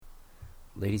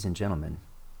Ladies and gentlemen,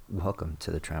 welcome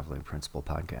to the Traveling Principal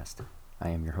Podcast. I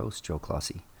am your host, Joe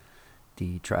Clossy,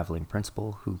 the traveling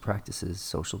principal who practices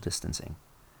social distancing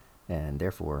and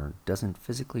therefore doesn't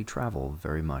physically travel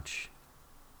very much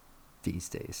these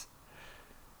days.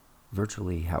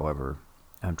 Virtually, however,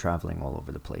 I'm traveling all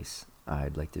over the place.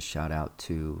 I'd like to shout out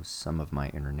to some of my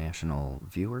international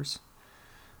viewers,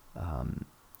 and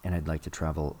I'd like to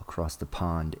travel across the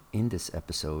pond in this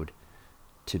episode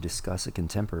to discuss a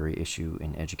contemporary issue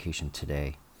in education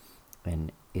today.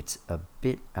 And it's a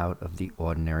bit out of the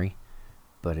ordinary,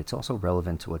 but it's also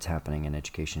relevant to what's happening in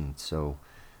education. So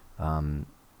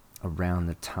around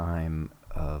the time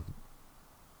of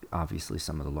obviously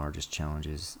some of the largest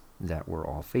challenges that we're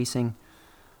all facing,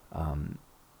 and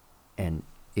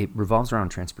it revolves around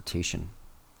transportation.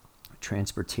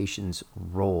 Transportation's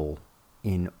role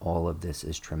in all of this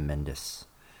is tremendous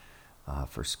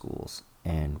for schools,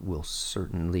 and will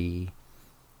certainly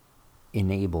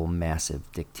enable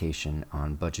massive dictation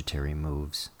on budgetary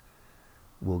moves.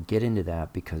 We'll get into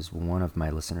that because one of my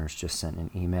listeners just sent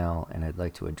an email, and I'd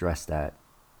like to address that.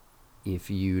 If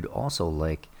you'd also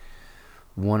like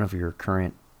one of your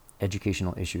current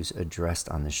educational issues addressed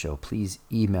on the show, please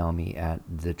email me at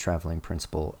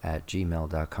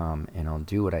thetravelingprincipal@gmail.com, and I'll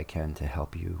do what I can to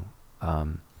help you.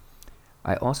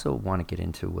 I also want to get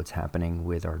into what's happening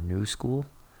with our new school.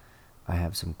 I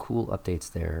have some cool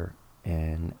updates there,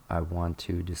 and I want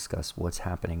to discuss what's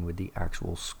happening with the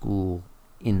actual school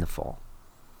in the fall.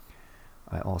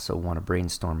 I also want to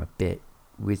brainstorm a bit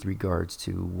with regards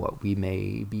to what we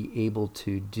may be able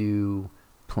to do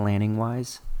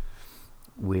planning-wise.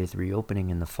 With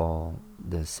reopening in the fall,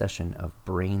 the session of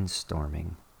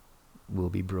brainstorming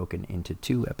will be broken into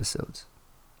 2 episodes.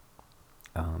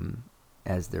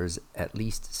 As there's at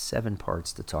least 7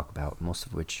 parts to talk about, most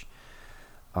of which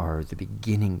are the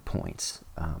beginning points,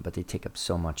 but they take up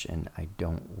so much, and I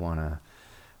don't want to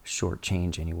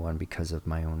shortchange anyone because of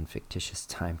my own fictitious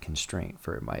time constraint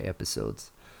for my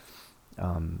episodes.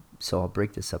 So I'll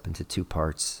break this up into 2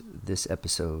 parts. This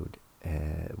episode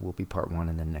will be part 1,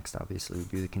 and then next obviously will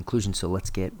be the conclusion. So let's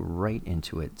get right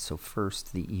into it. So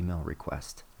first, the email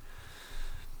request.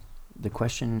 The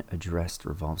question addressed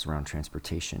revolves around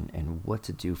transportation and what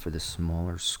to do for the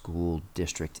smaller school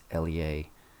district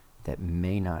LEA that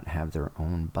may not have their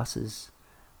own buses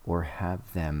or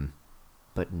have them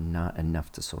but not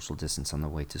enough to social distance on the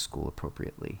way to school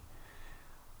appropriately.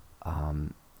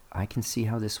 I can see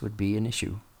how this would be an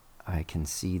issue. I can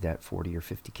see that 40 or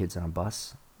 50 kids on a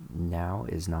bus now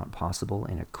is not possible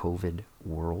in a COVID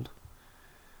world.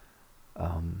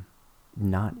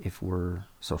 Not if we're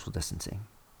social distancing,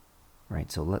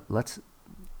 right? So let's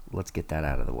get that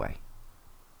out of the way,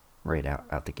 right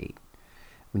out the gate.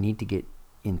 We need to get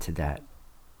into that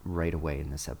right away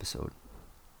in this episode.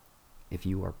 If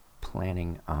you are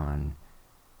planning on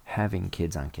having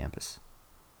kids on campus,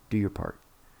 do your part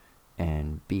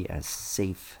and be as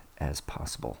safe as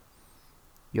possible.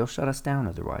 You'll shut us down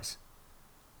otherwise,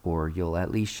 or you'll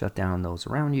at least shut down those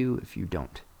around you if you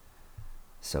don't.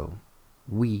 So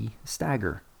we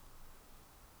stagger,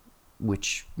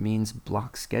 which means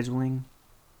block scheduling,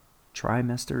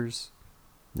 trimesters,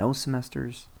 no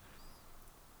semesters.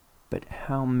 But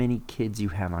how many kids you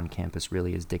have on campus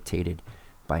really is dictated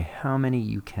by how many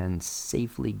you can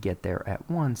safely get there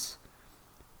at once,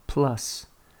 plus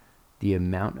the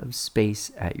amount of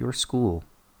space at your school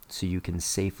so you can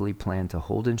safely plan to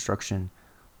hold instruction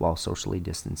while socially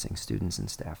distancing students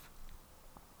and staff.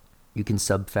 You can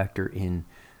sub-factor in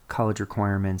college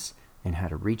requirements and how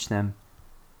to reach them.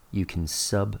 You can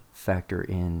sub-factor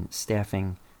in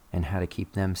staffing and how to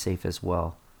keep them safe as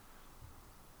well.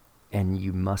 And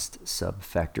you must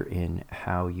sub-factor in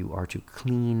how you are to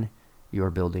clean your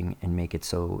building and make it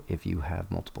so if you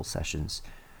have multiple sessions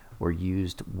or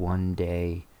used one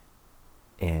day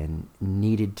and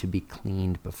needed to be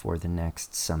cleaned before the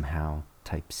next somehow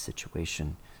type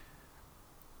situation.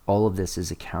 All of this is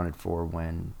accounted for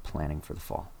when planning for the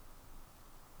fall.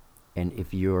 And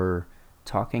if you're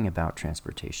talking about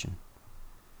transportation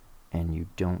and you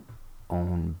don't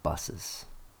own buses,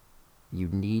 you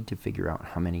need to figure out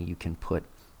how many you can put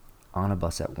on a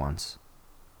bus at once,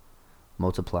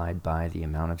 multiplied by the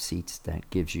amount of seats that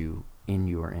gives you in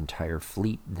your entire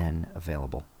fleet then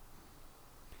available.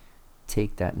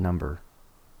 Take that number,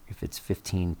 if it's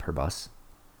 15 per bus,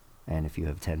 and if you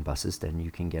have 10 buses, then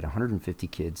you can get 150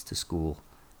 kids to school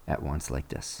at once like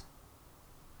this.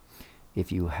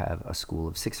 If you have a school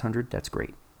of 600, that's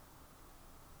great.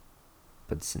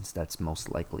 But since that's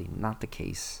most likely not the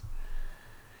case,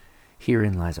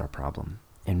 herein lies our problem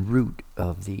and root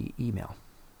of the email.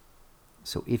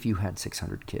 So if you had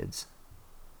 600 kids,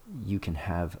 you can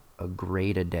have a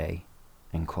grade a day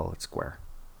and call it square.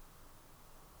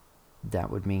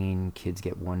 That would mean kids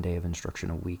get 1 day of instruction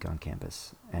a week on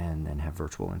campus and then have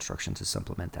virtual instruction to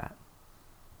supplement that.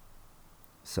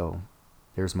 So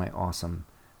there's my awesome,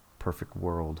 perfect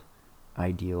world,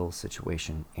 ideal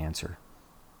situation answer.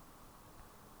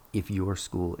 If your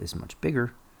school is much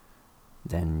bigger,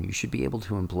 then you should be able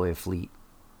to employ a fleet.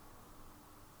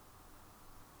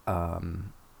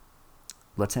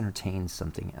 Let's entertain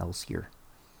something else here.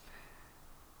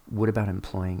 What about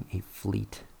employing a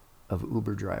fleet of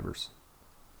Uber drivers,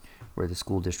 where the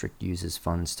school district uses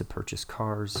funds to purchase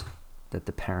cars that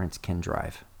the parents can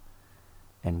drive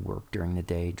and work during the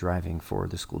day driving for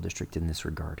the school district in this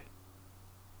regard?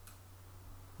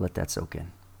 Let that soak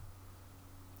in.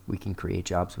 We can create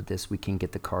jobs with this. We can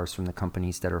get the cars from the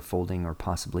companies that are folding or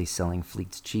possibly selling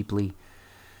fleets cheaply.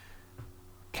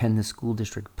 Can the school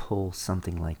district pull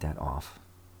something like that off?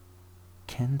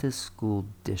 Can the school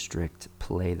district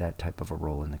play that type of a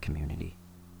role in the community?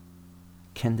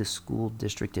 Can the school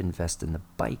district invest in the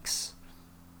bikes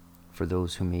for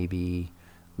those who maybe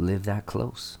live that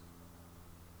close?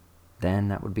 Then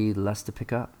that would be less to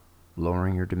pick up,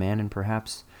 lowering your demand and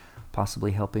perhaps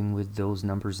possibly helping with those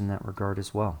numbers in that regard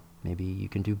as well. Maybe you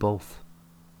can do both.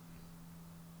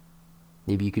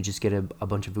 Maybe you could just get a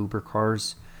bunch of Uber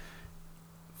cars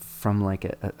from like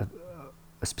a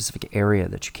specific area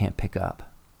that you can't pick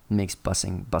up. It makes bus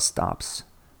stops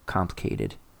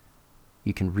complicated.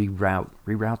 You can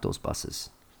reroute those buses.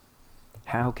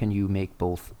 How can you make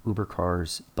both Uber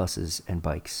cars, buses, and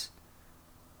bikes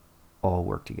all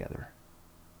work together?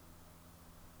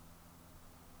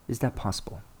 Is that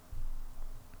possible?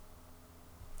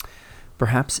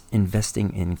 Perhaps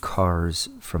investing in cars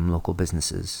from local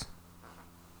businesses,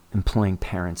 employing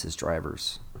parents as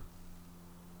drivers.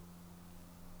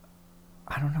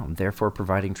 I don't know, therefore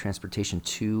providing transportation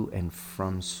to and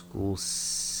from school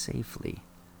safely.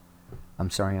 I'm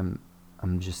sorry,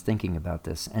 I'm just thinking about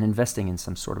this. And investing in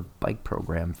some sort of bike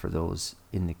program for those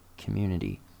in the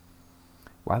community.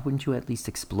 Why wouldn't you at least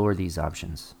explore these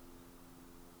options?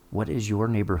 What is your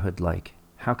neighborhood like?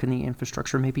 How can the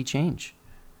infrastructure maybe change?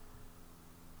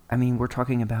 I mean, we're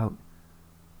talking about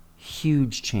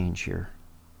huge change here.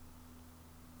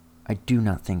 I do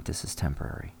not think this is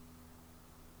temporary.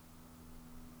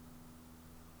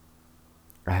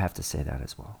 I have to say that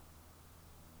as well.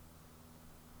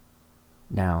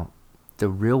 Now, the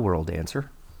real world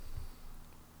answer,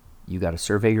 you got to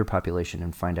survey your population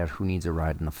and find out who needs a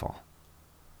ride in the fall.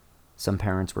 Some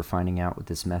parents were finding out with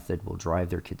this method will drive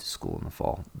their kid to school in the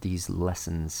fall. These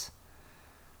lessons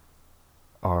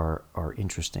are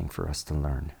interesting for us to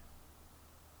learn.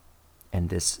 And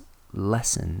this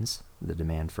lessens the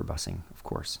demand for busing, of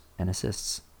course, and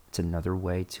assists. It's another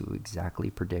way to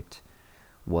exactly predict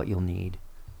what you'll need.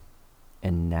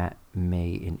 And that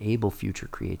may enable future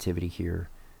creativity here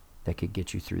that could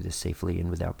get you through this safely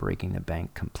and without breaking the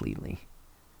bank completely.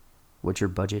 What's your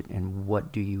budget and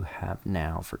what do you have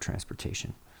now for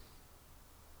transportation?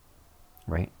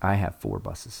 Right? I have 4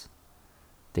 buses.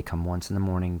 They come once in the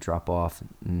morning, drop off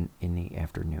in the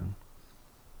afternoon.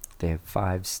 They have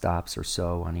 5 stops or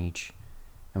so on each,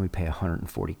 and we pay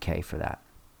 $140K for that.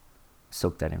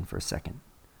 Soak that in for a second.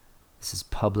 This is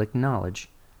public knowledge.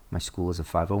 My school is a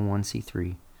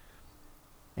 501c3,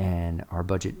 and our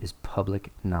budget is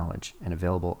public knowledge and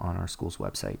available on our school's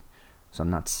website. So I'm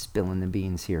not spilling the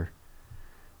beans here.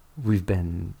 We've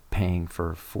been paying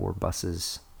for 4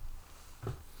 buses,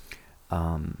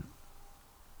 and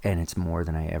it's more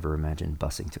than I ever imagined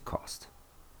busing to cost.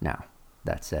 Now,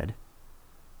 that said,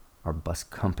 our bus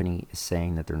company is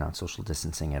saying that they're not social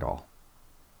distancing at all.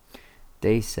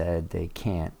 They said they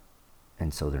can't,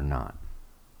 and so they're not.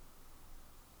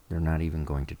 They're not even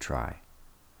going to try.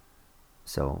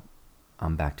 So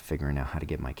I'm back to figuring out how to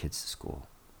get my kids to school.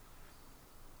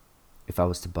 If I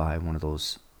was to buy one of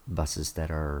those buses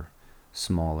that are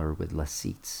smaller with less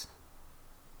seats,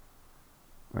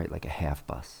 right, like a half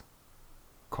bus,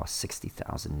 costs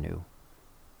 $60,000 new.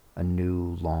 A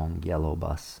new long yellow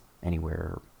bus,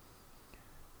 anywhere,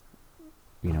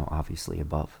 obviously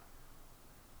above.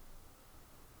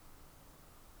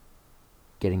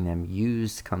 Getting them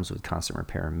used comes with constant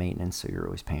repair and maintenance, so you're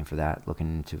always paying for that.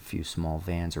 Looking into a few small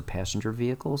vans or passenger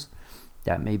vehicles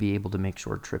that may be able to make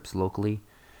short trips locally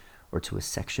or to a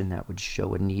section that would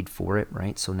show a need for it,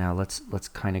 right? So now let's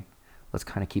kind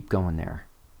of keep going there.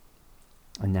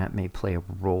 And that may play a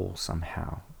role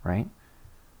somehow, right?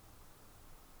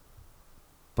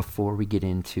 Before we get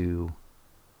into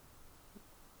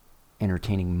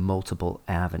entertaining multiple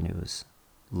avenues,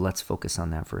 let's focus on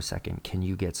that for a second. Can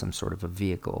you get some sort of a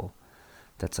vehicle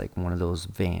that's like one of those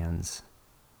vans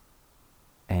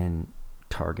and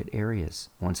target areas.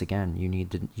 Once again, you need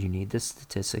the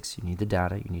statistics, you need the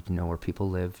data, you need to know where people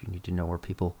live, you need to know where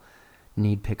people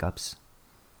need pickups.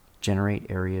 Generate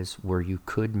areas where you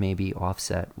could maybe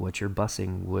offset what your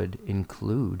busing would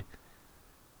include.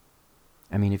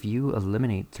 I mean, if you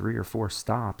eliminate 3 or 4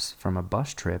 stops from a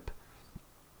bus trip,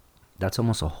 that's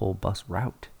almost a whole bus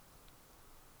route.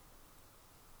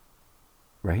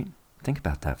 Right? Think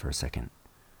about that for a second.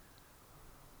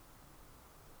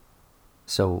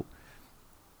 So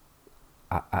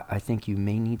I think you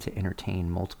may need to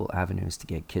entertain multiple avenues to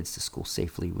get kids to school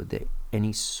safely with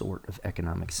any sort of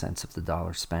economic sense of the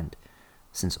dollar spent,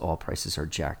 since all prices are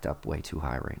jacked up way too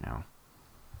high right now.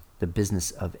 The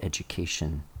business of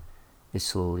education is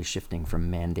slowly shifting from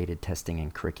mandated testing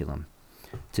and curriculum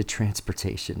to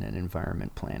transportation and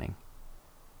environment planning.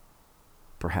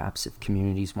 Perhaps if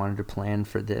communities wanted to plan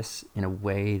for this in a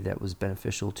way that was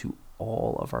beneficial to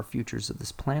all of our futures of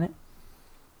this planet,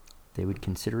 they would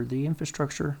consider the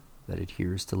infrastructure that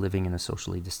adheres to living in a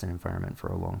socially distant environment for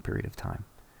a long period of time.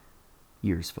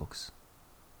 Years, folks.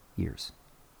 Years.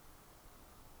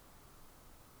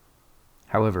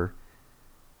 However,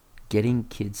 getting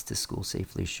kids to school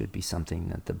safely should be something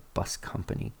that the bus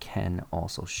company can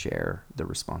also share the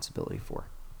responsibility for.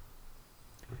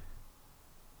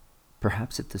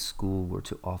 Perhaps if the school were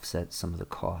to offset some of the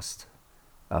cost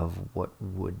of what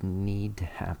would need to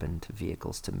happen to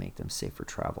vehicles to make them safe for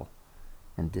travel,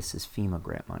 and this is FEMA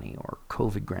grant money or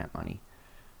COVID grant money,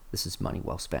 this is money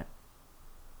well spent.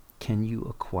 Can you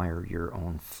acquire your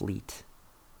own fleet,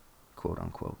 quote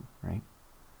unquote, right?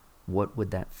 What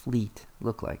would that fleet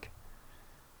look like?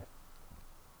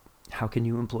 How can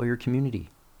you employ your community?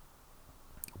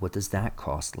 What does that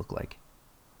cost look like?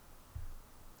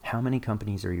 How many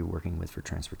companies are you working with for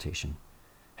transportation?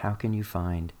 How can you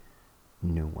find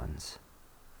new ones?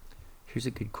 Here's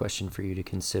a good question for you to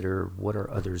consider. What are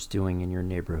others doing in your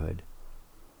neighborhood?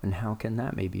 And how can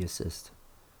that maybe assist?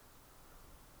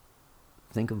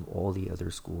 Think of all the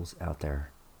other schools out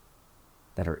there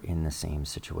that are in the same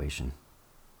situation.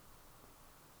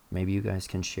 Maybe you guys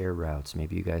can share routes.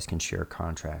 Maybe you guys can share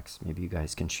contracts. Maybe you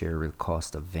guys can share the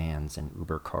cost of vans and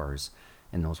Uber cars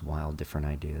and those wild different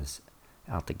ideas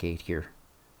out the gate here.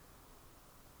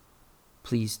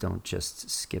 Please don't just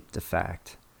skip the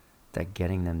fact that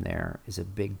getting them there is a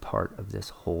big part of this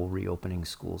whole reopening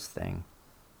schools thing.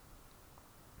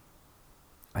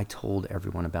 I told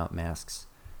everyone about masks,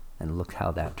 and look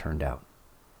how that turned out.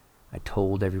 I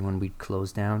told everyone we'd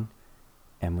close down,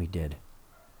 and we did.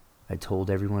 I told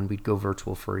everyone we'd go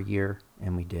virtual for a year,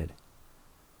 and we did.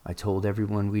 I told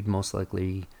everyone we'd most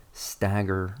likely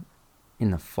stagger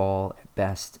in the fall at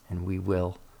best, and we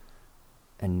will.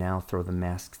 And now throw the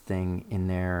mask thing in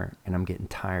there, and I'm getting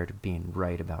tired of being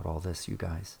right about all this, you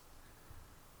guys.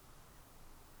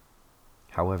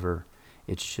 However,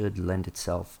 it should lend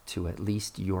itself to at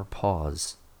least your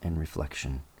pause and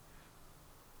reflection.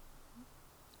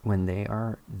 When they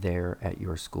are there at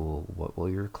your school, what will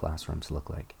your classrooms look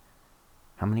like?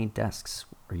 How many desks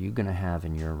are you going to have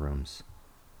in your rooms?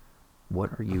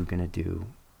 What are you going to do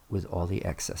with all the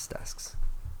excess desks?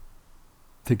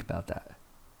 Think about that.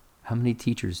 How many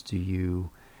teachers do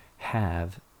you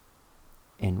have,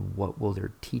 and what will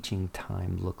their teaching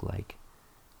time look like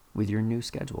with your new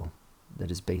schedule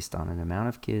that is based on an amount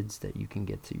of kids that you can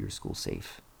get to your school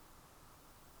safe?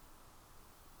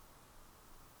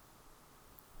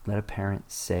 Let a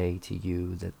parent say to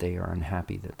you that they are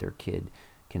unhappy that their kid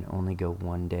can only go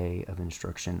 1 day of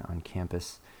instruction on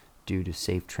campus due to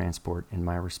safe transport, and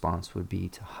my response would be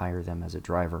to hire them as a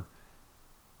driver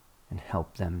and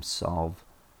help them solve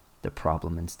the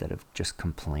problem instead of just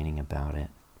complaining about it.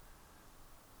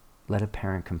 Let a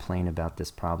parent complain about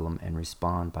this problem and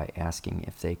respond by asking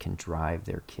if they can drive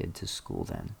their kid to school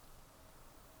then.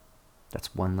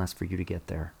 That's one less for you to get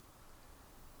there.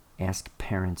 Ask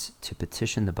parents to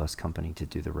petition the bus company to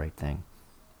do the right thing,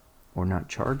 or not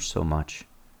charge so much,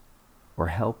 or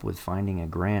help with finding a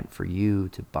grant for you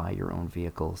to buy your own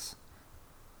vehicles.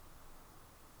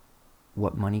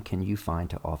 What money can you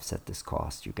find to offset this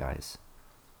cost, you guys?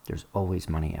 There's always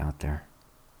money out there.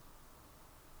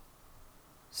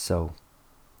 So,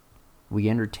 we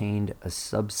entertained a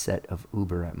subset of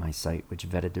Uber at my site, which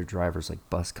vetted their drivers like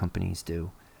bus companies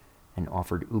do, and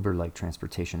offered Uber-like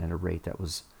transportation at a rate that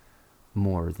was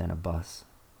more than a bus.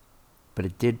 But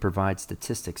it did provide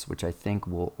statistics, which I think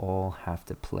will all have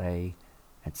to play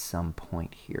at some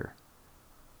point here.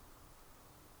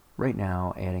 Right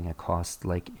now, adding a cost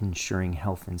like ensuring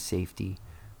health and safety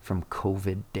from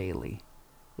COVID daily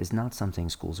is not something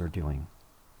schools are doing.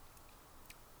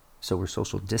 So we're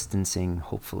social distancing,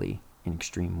 hopefully, in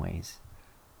extreme ways,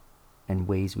 and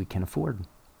ways we can afford.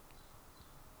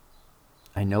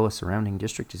 I know a surrounding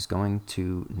district is going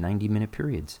to 90-minute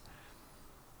periods.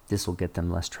 This will get them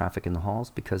less traffic in the halls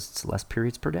because it's less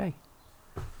periods per day.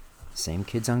 Same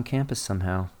kids on campus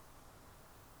somehow.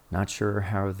 Not sure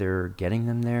how they're getting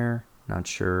them there. Not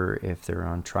sure if they're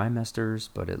on trimesters,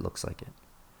 but it looks like it.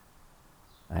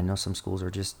 I know some schools are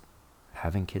just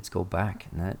having kids go back,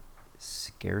 and that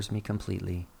scares me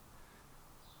completely.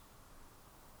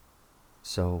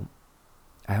 So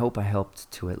I hope I helped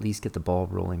to at least get the ball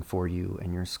rolling for you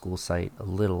and your school site a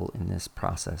little in this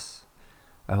process.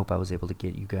 I hope I was able to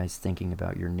get you guys thinking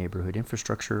about your neighborhood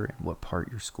infrastructure and what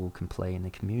part your school can play in the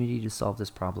community to solve this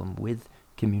problem with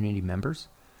community members,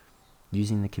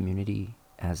 using the community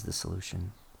as the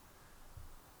solution.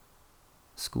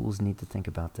 Schools need to think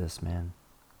about this, man.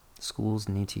 Schools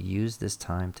need to use this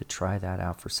time to try that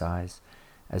out for size,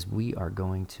 as we are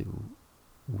going to,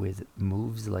 with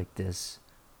moves like this,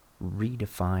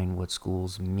 redefine what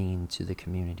schools mean to the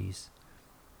communities.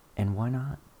 And why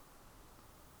not?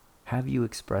 Have you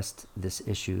expressed this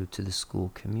issue to the school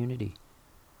community?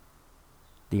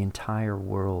 The entire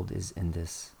world is in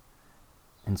this,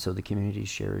 and so the community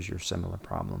shares your similar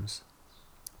problems.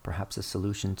 Perhaps a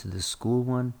solution to the school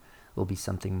one will be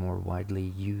something more widely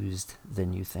used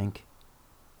than you think.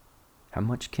 How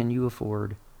much can you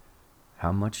afford?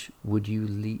 How much would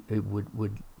you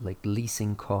would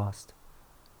leasing cost?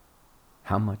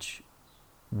 How much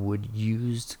would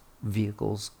used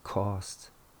vehicles cost?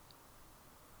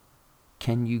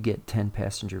 Can you get 10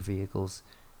 passenger vehicles?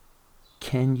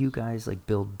 Can you guys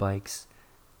build bikes?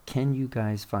 Can you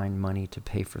guys find money to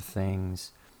pay for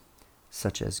things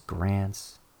such as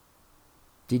grants?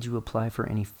 Did you apply for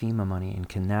any FEMA money, and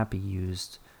can that be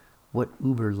used? What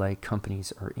Uber-like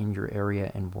companies are in your area,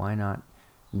 and why not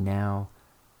now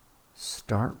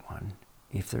start one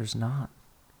if there's not?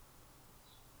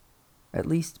 At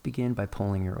least begin by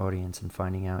polling your audience and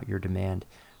finding out your demand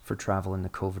for travel in the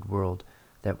COVID world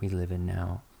that we live in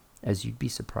now, as you'd be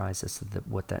surprised as to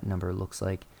what that number looks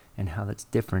like and how that's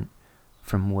different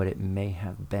from what it may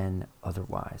have been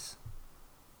otherwise,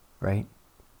 right?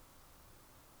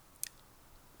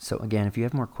 So again, if you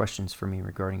have more questions for me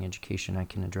regarding education, I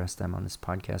can address them on this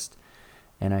podcast,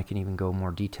 and I can even go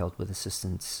more detailed with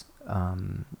assistance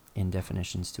in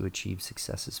definitions to achieve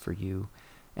successes for you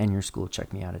and your school.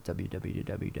 Check me out at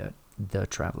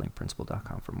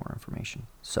www.thetravelingprincipal.com for more information.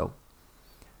 So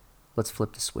let's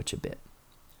flip the switch a bit.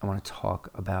 I want to talk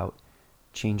about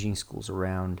changing schools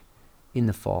around in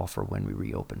the fall for when we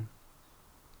reopen.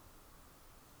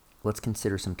 Let's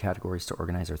consider some categories to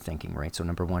organize our thinking, right? So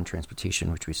number 1,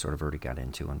 transportation, which we sort of already got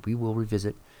into, and we will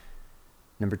revisit.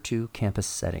 Number 2, campus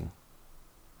setting.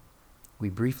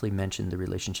 We briefly mentioned the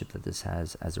relationship that this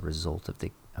has as a result of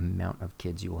the amount of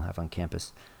kids you will have on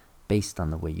campus based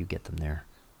on the way you get them there,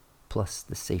 plus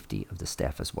the safety of the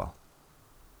staff as well.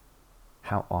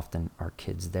 How often are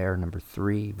kids there? Number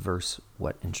 3, versus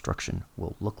what instruction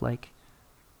will look like.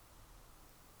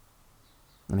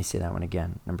 Let me say that one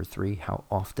again. Number 3, how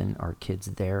often are kids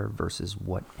there versus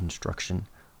what instruction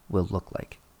will look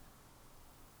like.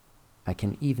 I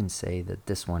can even say that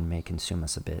this one may consume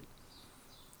us a bit,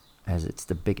 as it's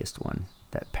the biggest one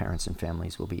that parents and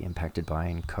families will be impacted by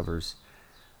and covers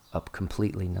up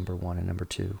completely number 1 and number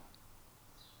 2.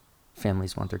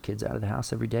 Families want their kids out of the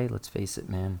house every day. Let's face it,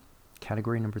 man.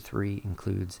 Category number 3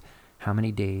 includes how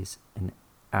many days and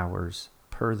hours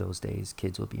per those days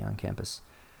kids will be on campus,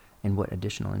 and what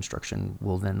additional instruction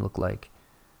will then look like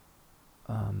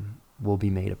will be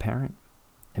made apparent.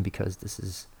 And because this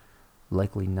is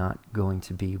likely not going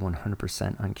to be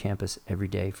 100% on campus every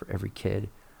day for every kid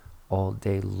all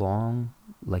day long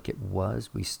like it was,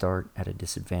 we start at a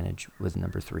disadvantage with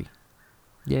number 3.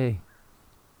 Yay.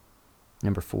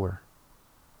 Number 4.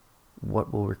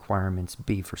 What will requirements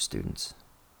be for students?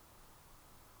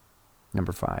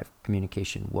 Number 5,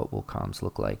 communication. What will comms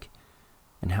look like,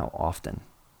 and how often?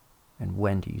 And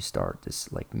when do you start this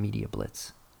media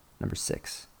blitz? Number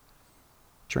 6,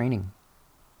 training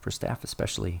for staff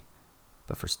especially,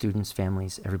 but for students,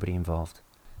 families, everybody involved.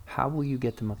 How will you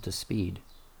get them up to speed?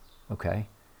 Okay?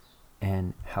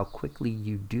 And how quickly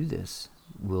you do this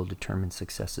will determine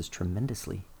successes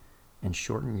tremendously and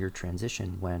shorten your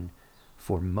transition when,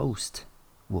 for most,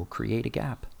 will create a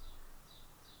gap.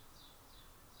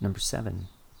 Number 7,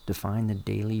 define the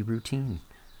daily routine.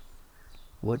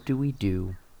 What do we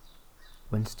do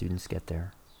when students get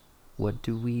there? What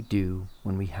do we do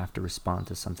when we have to respond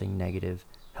to something negative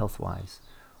health-wise?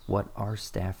 What are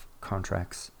staff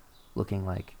contracts looking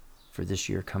like for this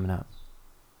year coming up?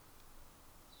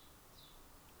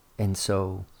 And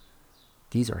so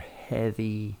these are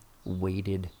heavy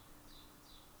weighted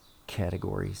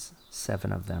categories,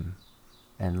 7 of them.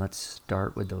 And let's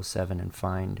start with those 7 and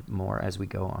find more as we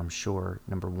go, I'm sure.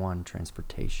 Number 1,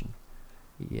 transportation.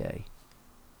 Yay.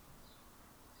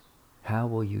 How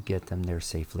will you get them there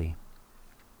safely?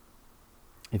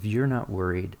 If you're not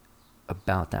worried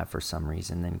about that for some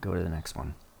reason, then go to the next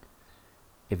one.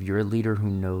 If you're a leader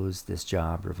who knows this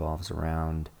job revolves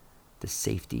around the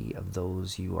safety of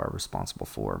those you are responsible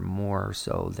for, more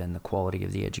so than the quality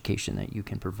of the education that you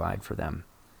can provide for them,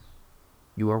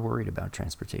 you are worried about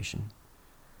transportation.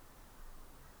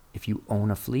 If you own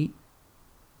a fleet,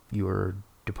 your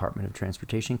Department of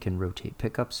Transportation can rotate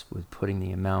pickups with putting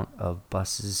the amount of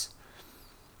buses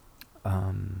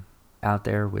out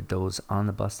there with those on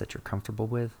the bus that you're comfortable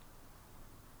with.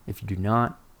 If you do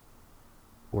not,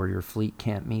 or your fleet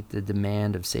can't meet the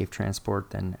demand of safe transport,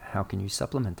 then how can you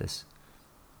supplement this?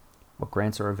 What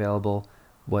grants are available?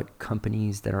 What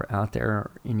companies that are out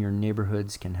there in your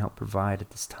neighborhoods can help provide at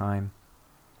this time?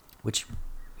 Which,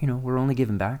 we're only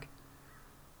giving back.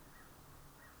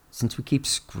 Since we keep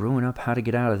screwing up how to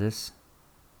get out of this,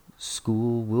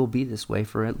 school will be this way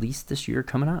for at least this year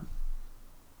coming up.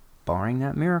 Barring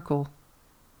that miracle,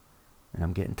 and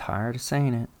I'm getting tired of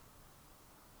saying it.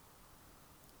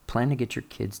 Plan to get your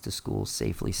kids to school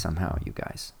safely somehow, you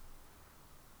guys.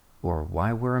 Or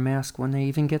why wear a mask when they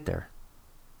even get there?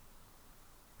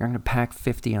 You're going to pack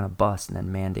 50 on a bus and then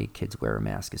mandate kids wear a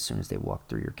mask as soon as they walk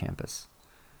through your campus.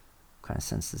 What kind of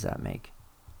sense does that make?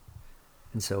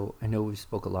 And so I know we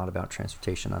spoke a lot about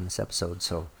transportation on this episode,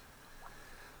 so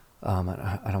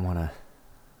I don't want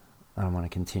to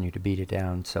continue to beat it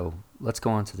down. So let's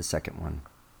go on to the second one.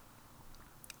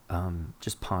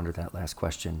 Just ponder that last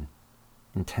question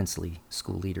intensely,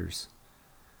 school leaders,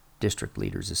 district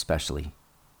leaders especially.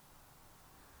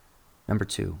 Number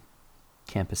 2,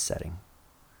 campus setting.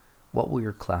 What will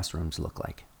your classrooms look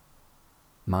like?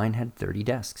 Mine had 30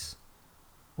 desks,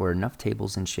 or enough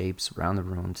tables and shapes around the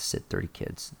room to sit 30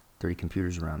 kids, 30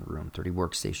 computers around the room, 30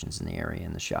 workstations in the area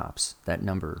in the shops. That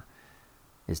number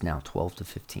is now 12 to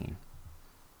 15.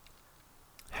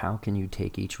 How can you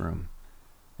take each room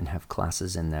and have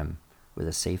classes in them with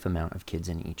a safe amount of kids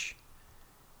in each?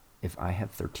 If I have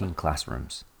 13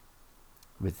 classrooms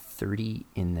with 30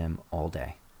 in them all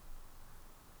day,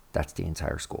 that's the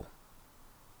entire school.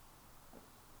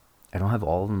 I don't have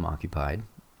all of them occupied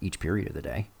each period of the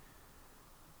day.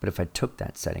 But if I took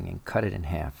that setting and cut it in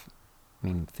half,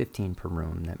 15 per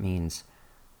room, that means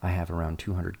I have around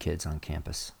 200 kids on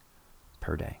campus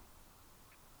per day.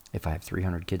 If I have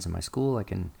 300 kids in my school, I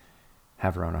can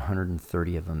have around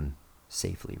 130 of them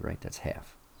safely, right? That's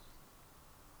half.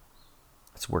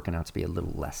 It's working out to be a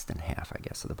little less than half, I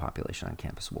guess, of the population on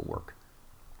campus will work.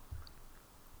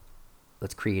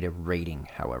 Let's create a rating,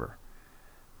 however,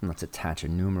 and let's attach a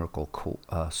numerical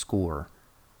score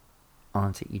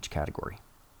onto each category.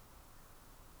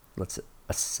 Let's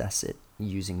assess it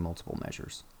using multiple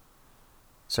measures,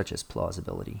 such as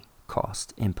plausibility,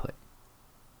 cost, input,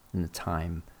 and the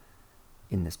time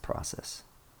in this process.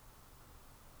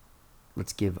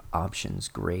 Let's give options,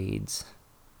 grades,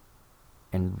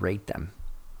 and rate them,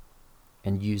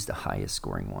 and use the highest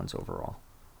scoring ones overall.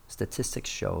 Statistics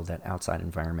show that outside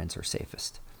environments are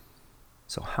safest.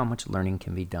 So how much learning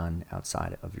can be done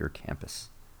outside of your campus?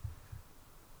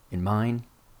 In mine,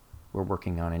 we're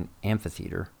working on an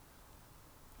amphitheater.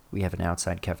 We have an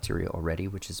outside cafeteria already,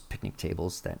 which is picnic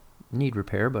tables that need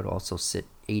repair but also sit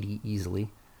 80 easily.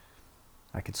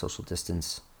 I could social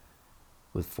distance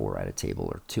with 4 at a table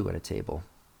or 2 at a table.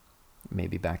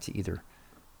 Maybe back to either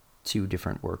 2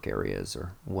 different work areas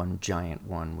or one giant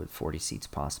one with 40 seats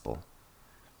possible.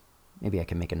 Maybe I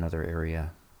can make another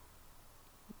area.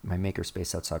 My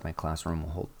makerspace outside my classroom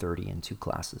will hold 30 in 2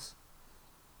 classes.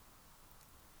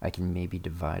 I can maybe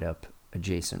divide up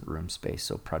adjacent room space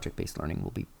so project-based learning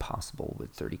will be possible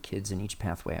with 30 kids in each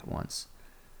pathway at once.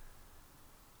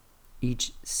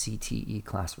 Each CTE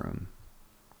classroom,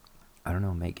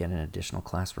 may get an additional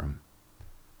classroom.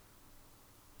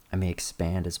 I may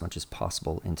expand as much as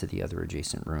possible into the other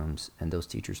adjacent rooms, and those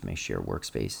teachers may share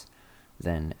workspace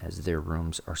then, as their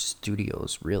rooms are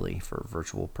studios really for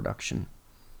virtual production.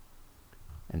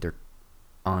 And their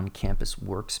on-campus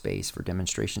workspace for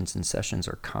demonstrations and sessions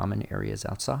are common areas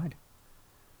outside.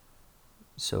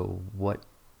 So what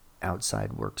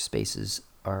outside workspaces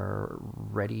are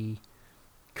ready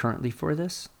currently for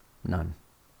this? None.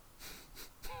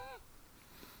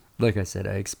 Like I said,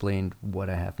 I explained what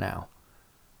I have now.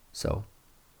 So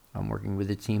I'm working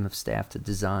with a team of staff to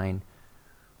design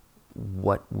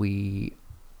what we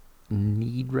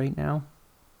need right now.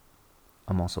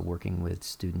 I'm also working with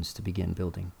students to begin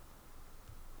building.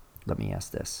 Let me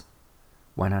ask this.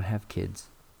 Why not have kids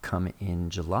come in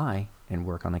July and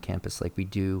work on the campus like we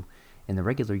do in the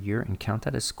regular year and count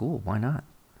that as school. Why not?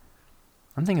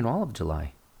 I'm thinking all of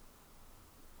July.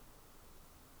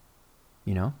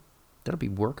 That'll be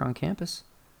work on campus,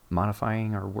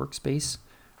 modifying our workspace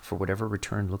for whatever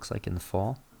return looks like in the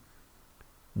fall.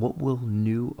 What will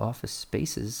new office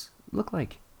spaces look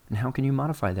like, and how can you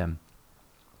modify them?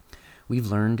 We've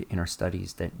learned in our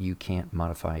studies that you can't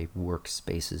modify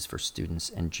workspaces for students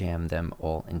and jam them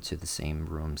all into the same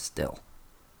room still.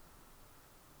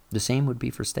 The same would be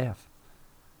for staff.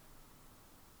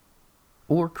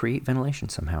 Or create ventilation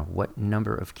somehow. What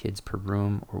number of kids per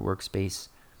room or workspace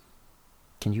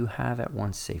can you have at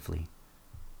once safely?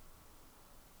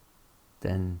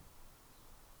 Then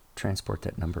transport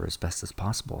that number as best as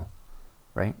possible,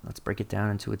 right? Let's break it down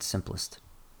into its simplest.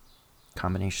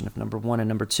 Combination of number 1 and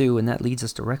number 2, and that leads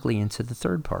us directly into the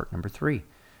third part, number 3,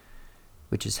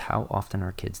 which is how often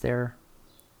are kids there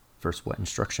versus what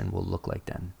instruction will look like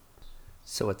then.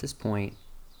 So at this point,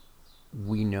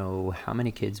 we know how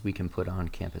many kids we can put on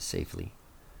campus safely,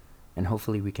 and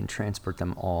hopefully we can transport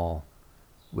them all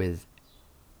with,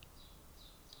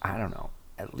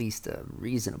 at least a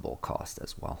reasonable cost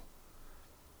as well,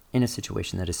 in a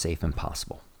situation that is safe and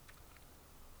possible.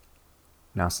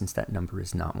 Now, since that number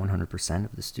is not 100%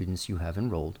 of the students you have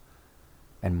enrolled,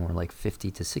 and more like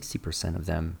 50 to 60% of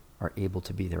them are able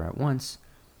to be there at once,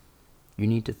 you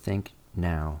need to think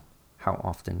now, how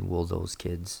often will those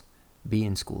kids be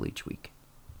in school each week?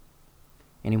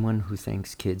 Anyone who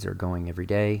thinks kids are going every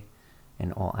day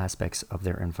and all aspects of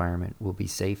their environment will be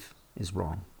safe is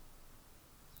wrong.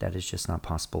 That is just not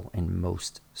possible in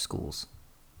most schools.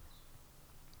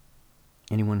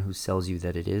 Anyone who tells you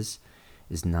that it is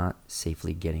not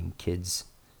safely getting kids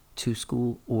to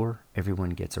school, or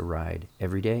everyone gets a ride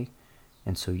every day,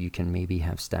 and so you can maybe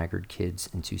have staggered kids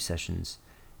in 2 sessions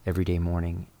every day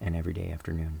morning and every day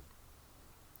afternoon.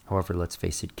 However, let's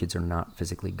face it, kids are not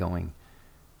physically going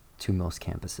to most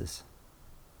campuses.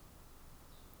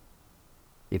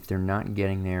 If they're not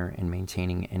getting there and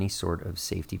maintaining any sort of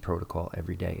safety protocol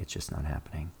every day, it's just not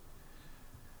happening.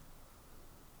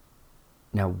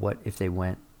 Now, what if they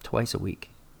went twice a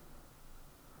week?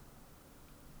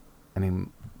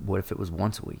 What if it was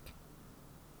once a week?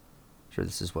 Sure,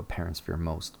 this is what parents fear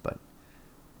most, but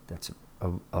that's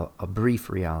a brief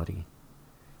reality.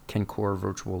 Can core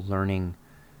virtual learning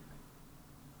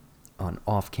on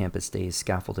off-campus days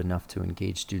scaffold enough to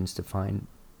engage students to find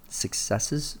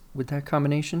successes with that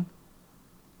combination?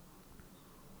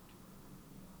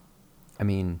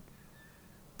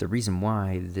 The reason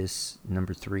why this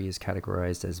number 3 is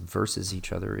categorized as versus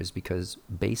each other is because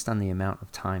based on the amount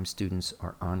of time students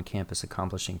are on campus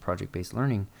accomplishing project-based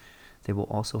learning, they will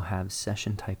also have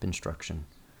session-type instruction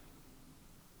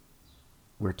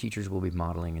where teachers will be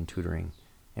modeling and tutoring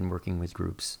and working with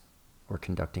groups or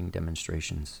conducting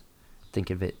demonstrations. Think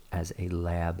of it as a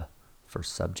lab for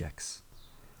subjects.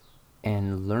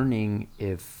 And learning,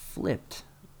 if flipped,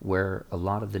 where a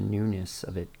lot of the newness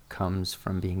of it comes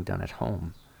from being done at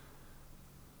home,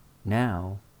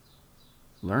 now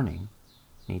learning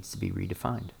needs to be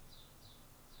redefined.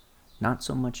 Not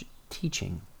so much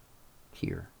teaching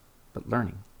here, but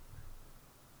learning.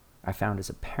 I found as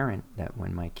a parent that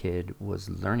when my kid was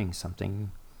learning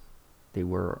something, they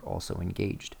were also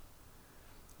engaged.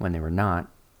 When they were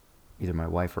not, either my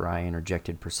wife or I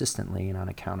interjected persistently, and on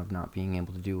account of not being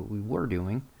able to do what we were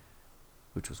doing,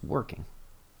 which was working.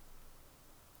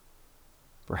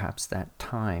 Perhaps that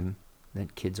time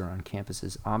that kids are on campus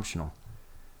is optional.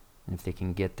 And if they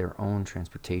can get their own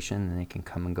transportation, then they can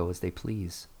come and go as they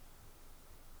please.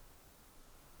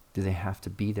 Do they have to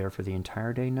be there for the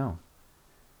entire day? No.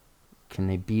 Can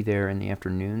they be there in the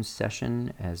afternoon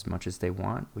session as much as they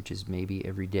want, which is maybe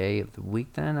every day of the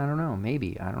week then? I don't know.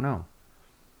 Maybe. I don't know.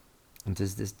 And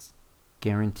does this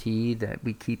guarantee that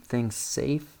we keep things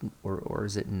safe, or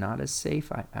is it not as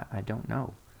safe? I don't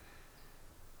know.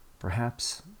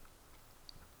 Perhaps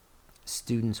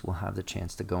students will have the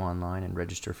chance to go online and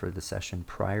register for the session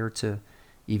prior to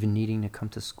even needing to come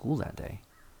to school that day.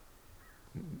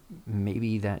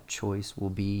 Maybe that choice will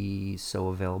be so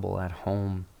available at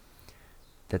home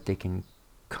that they can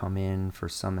come in for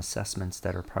some assessments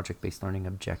that are project-based learning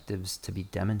objectives to be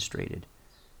demonstrated.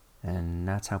 And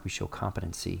that's how we show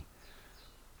competency.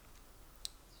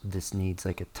 This needs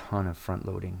like a ton of front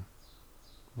loading.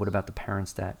 What about the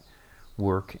parents that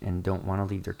work and don't want to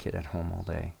leave their kid at home all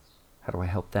day? How do I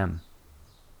help them?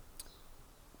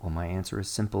 Well, my answer is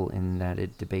simple in that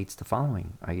it debates the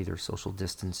following. I either social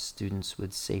distance students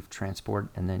with safe transport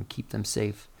and then keep them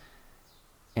safe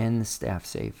and the staff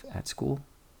safe at school,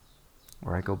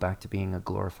 or I go back to being a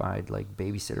glorified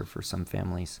babysitter for some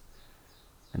families.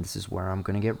 And this is where I'm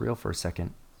going to get real for a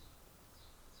second.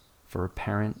 For a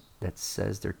parent that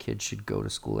says their kid should go to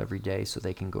school every day so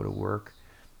they can go to work,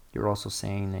 you're also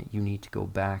saying that you need to go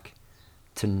back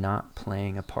to not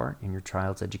playing a part in your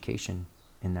child's education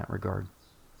in that regard.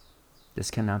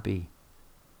 This cannot be.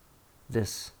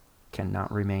 This cannot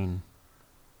remain.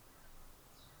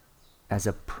 As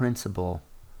a principal,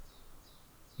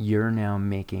 you're now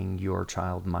making your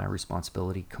child my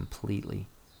responsibility completely.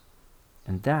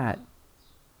 And that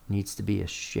needs to be a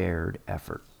shared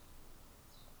effort.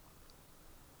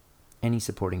 Any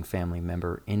supporting family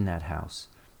member in that house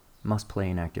must play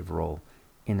an active role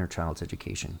in their child's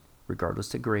education, regardless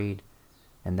to grade.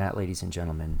 And that, ladies and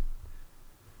gentlemen,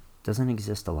 doesn't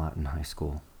exist a lot in high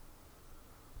school.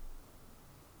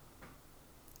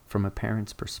 From a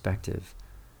parent's perspective,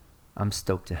 I'm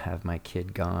stoked to have my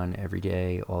kid gone every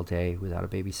day, all day, without a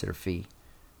babysitter fee.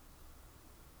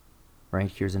 Right?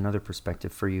 Here's another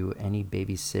perspective for you. Any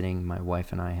babysitting my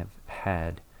wife and I have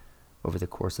had over the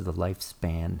course of the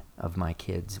lifespan of my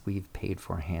kids, we've paid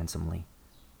for handsomely.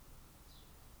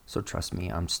 So trust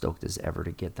me, I'm stoked as ever to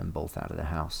get them both out of the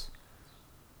house.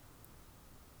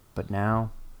 But now,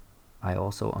 I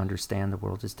also understand the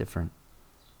world is different.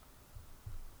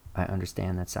 I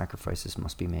understand that sacrifices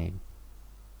must be made.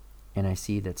 And I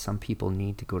see that some people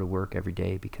need to go to work every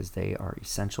day because they are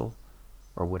essential,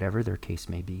 or whatever their case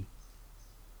may be.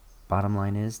 Bottom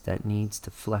line is, that needs to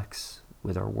flex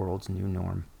with our world's new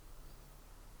norm.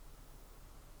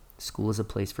 School is a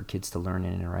place for kids to learn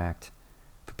and interact,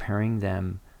 preparing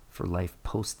them for life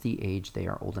post the age they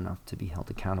are old enough to be held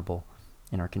accountable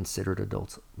and are considered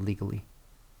adults legally.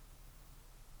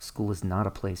 School is not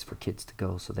a place for kids to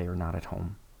go so they are not at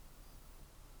home.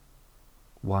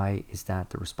 Why is that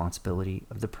the responsibility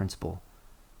of the principal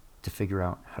to figure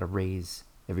out how to raise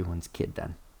everyone's kid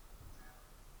then?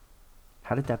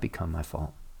 How did that become my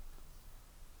fault?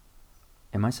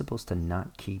 Am I supposed to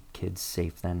not keep kids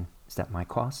safe then? Is that my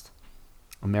cost?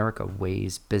 America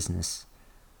weighs business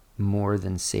more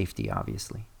than safety,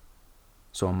 obviously.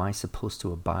 So am I supposed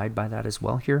to abide by that as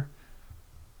well here?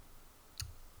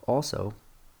 Also,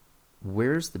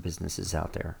 where's the businesses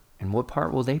out there? And what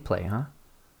part will they play, huh?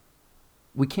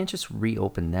 We can't just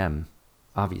reopen them,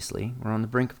 obviously. We're on the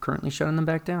brink of currently shutting them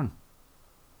back down.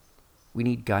 We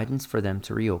need guidance for them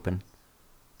to reopen,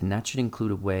 and that should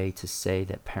include a way to say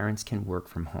that parents can work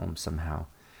from home somehow,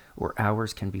 or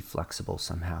hours can be flexible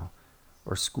somehow,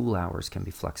 or school hours can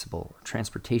be flexible, or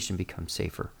transportation becomes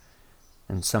safer,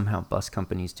 and somehow bus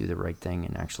companies do the right thing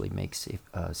and actually make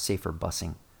safer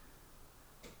busing.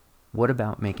 What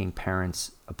about making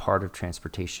parents a part of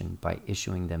transportation by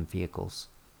issuing them vehicles?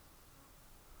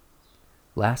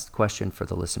 Last question for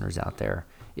the listeners out there.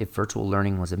 If virtual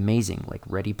learning was amazing, like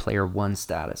Ready Player One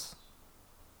status,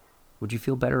 would you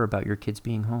feel better about your kids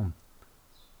being home?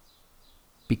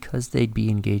 Because they'd be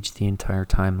engaged the entire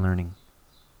time learning.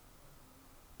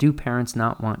 Do parents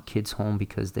not want kids home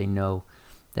because they know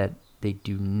that they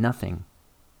do nothing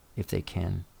if they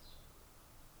can?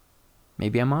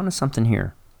 Maybe I'm onto something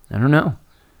here. I don't know.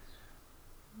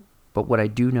 But what I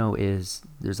do know is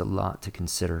there's a lot to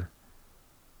consider.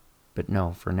 But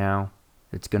no, for now,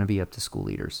 it's going to be up to school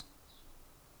leaders.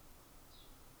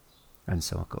 And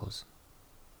so it goes.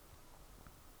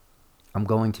 I'm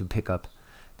going to pick up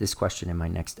this question in my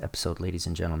next episode, ladies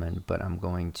and gentlemen, but I'm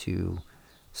going to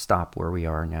stop where we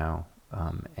are now,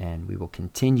 and we will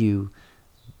continue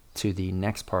to the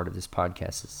next part of this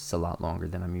podcast. It's a lot longer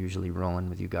than I'm usually rolling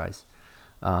with you guys.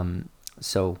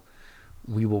 So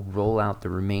we will roll out the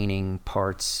remaining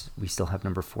parts. We still have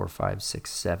number 4, 5,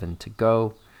 6, 7 to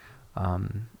go.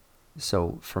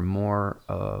 So for more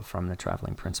from The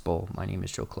Traveling Principal, my name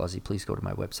is Joe Coluzzi. Please go to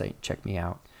my website, check me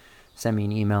out. Send me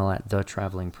an email at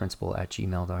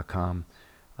thetravelingprincipal@gmail.com.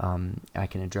 I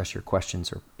can address your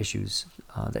questions or issues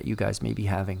that you guys may be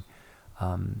having.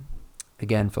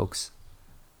 Again, folks,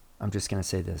 I'm just going to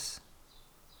say this.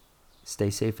 Stay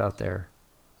safe out there.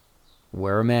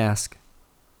 Wear a mask,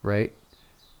 right?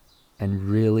 And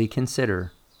really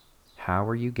consider, how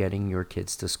are you getting your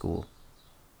kids to school?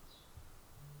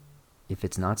 If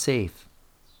it's not safe,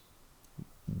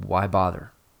 why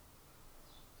bother?